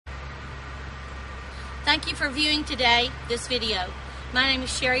Thank you for viewing today this video. My name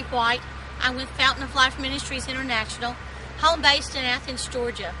is Sherry White. I'm with Fountain of Life Ministries International, home based in Athens,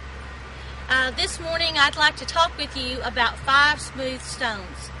 Georgia. This morning I'd like to talk with you about 5 smooth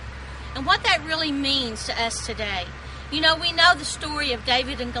stones and what that really means to us today. You know, we know the story of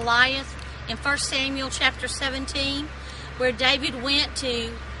David and Goliath in 1 Samuel chapter 17, where David went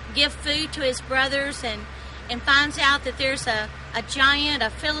to give food to his brothers and finds out that there's a giant, a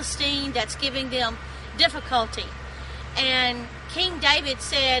Philistine, that's giving them difficulty. And King David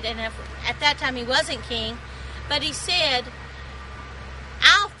said, and at that time he wasn't king, but he said,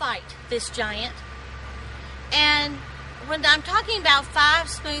 I'll fight this giant. And when I'm talking about 5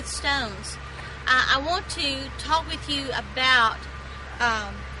 smooth stones, I want to talk with you about,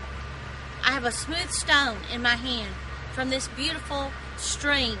 I have a smooth stone in my hand from this beautiful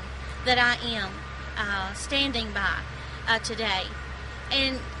stream that I am standing by today.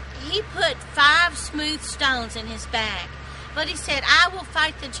 And he put 5 smooth stones in his bag. But he said, I will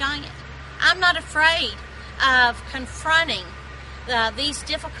fight the giant. I'm not afraid of confronting these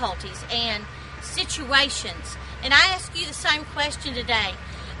difficulties and situations. And I ask you the same question today.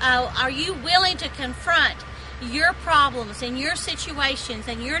 Are you willing to confront your problems and your situations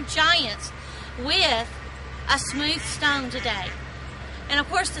and your giants with a smooth stone today? And of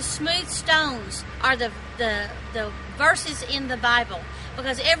course, the smooth stones are the verses in the Bible,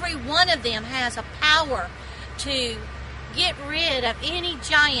 because every one of them has a power to get rid of any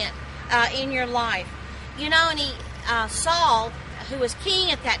giant in your life. You know, and Saul, who was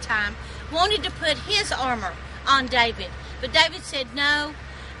king at that time, wanted to put his armor on David. But David said, no,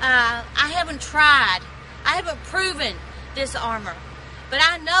 I haven't tried. I haven't proven this armor. But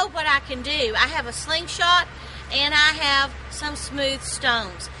I know what I can do. I have a slingshot and I have some smooth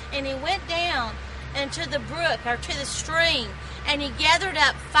stones. And he went down into the brook or to the stream and he gathered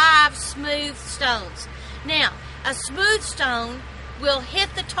up 5 smooth stones. Now, a smooth stone will hit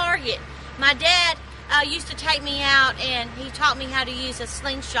the target. My dad used to take me out and he taught me how to use a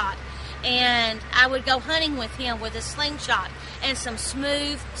slingshot. And I would go hunting with him with a slingshot and some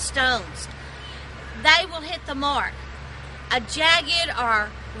smooth stones. They will hit the mark. A jagged or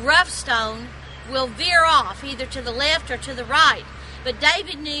rough stone will veer off either to the left or to the right. But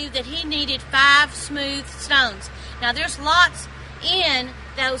David knew that he needed 5 smooth stones. Now there's lots in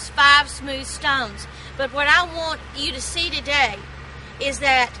those 5 smooth stones. But what I want you to see today is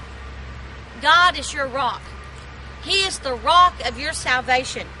that God is your rock. He is the rock of your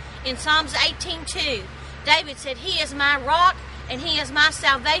salvation. In Psalms 18:2, David said, He is my rock, and He is my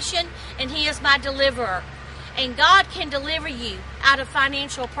salvation, and He is my deliverer. And God can deliver you out of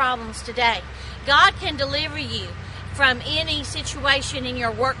financial problems today. God can deliver you from any situation in your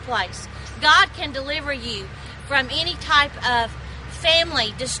workplace. God can deliver you from any type of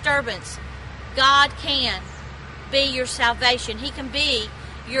family disturbance. God can be your salvation. He can be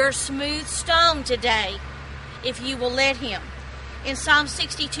your smooth stone today if you will let Him. In Psalm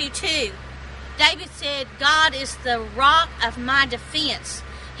 62:2, David said, God is the rock of my defense.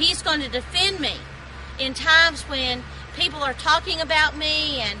 He's going to defend me in times when people are talking about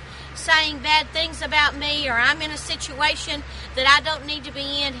me and saying bad things about me, or I'm in a situation that I don't need to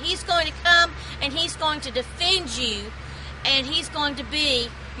be in. He's going to come and He's going to defend you, and He's going to be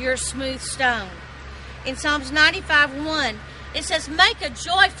your smooth stone. In Psalms 95:1, it says, make a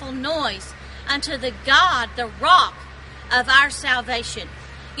joyful noise unto the God, the rock of our salvation.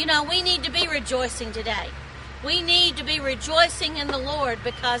 You know, we need to be rejoicing today. We need to be rejoicing in the Lord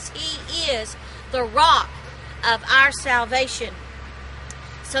because He is the rock of our salvation.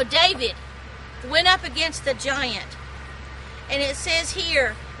 So David went up against the giant. And it says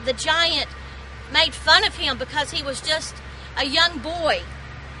here, the giant made fun of him because he was just a young boy.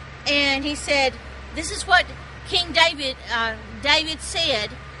 And he said, this is what King David said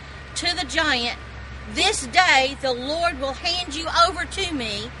to the giant, this day the Lord will hand you over to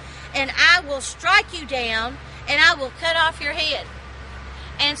me, and I will strike you down, and I will cut off your head.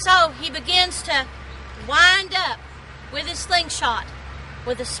 And so he begins to wind up with his slingshot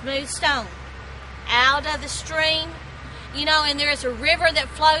with a smooth stone out of the stream. You know, and there is a river that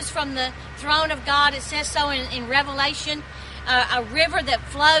flows from the throne of God. It says so in Revelation. A river that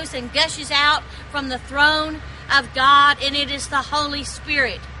flows and gushes out from the throne of God, and it is the Holy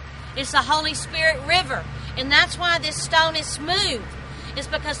Spirit. It's the Holy Spirit river, and that's why this stone is smooth. It's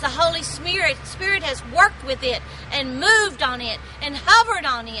because the Holy Spirit has worked with it and moved on it and hovered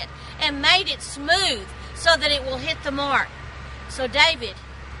on it and made it smooth so that it will hit the mark. So David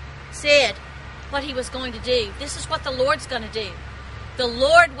said what he was going to do. This is what the Lord's going to do. The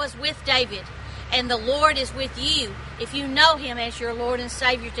Lord was with David. And the Lord is with you if you know Him as your Lord and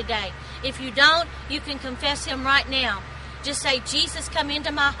Savior today. If you don't, you can confess Him right now. Just say, Jesus, come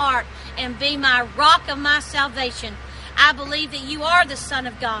into my heart and be my rock of my salvation. I believe that you are the Son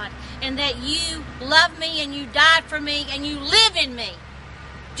of God and that you love me and you died for me and you live in me.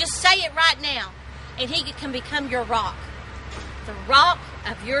 Just say it right now, and He can become your rock, the rock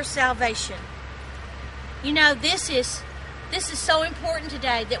of your salvation. You know, this is so important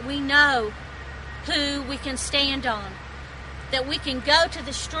today that we know who we can stand on, that we can go to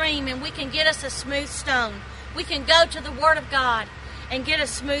the stream and we can get us a smooth stone. We can go to the Word of God and get a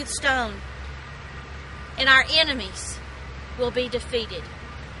smooth stone, and our enemies will be defeated.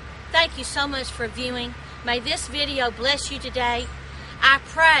 Thank you so much for viewing. May this video bless you today. I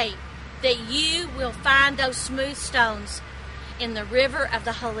pray that you will find those smooth stones in the river of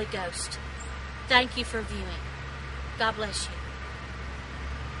the Holy Ghost. Thank you for viewing. God bless you.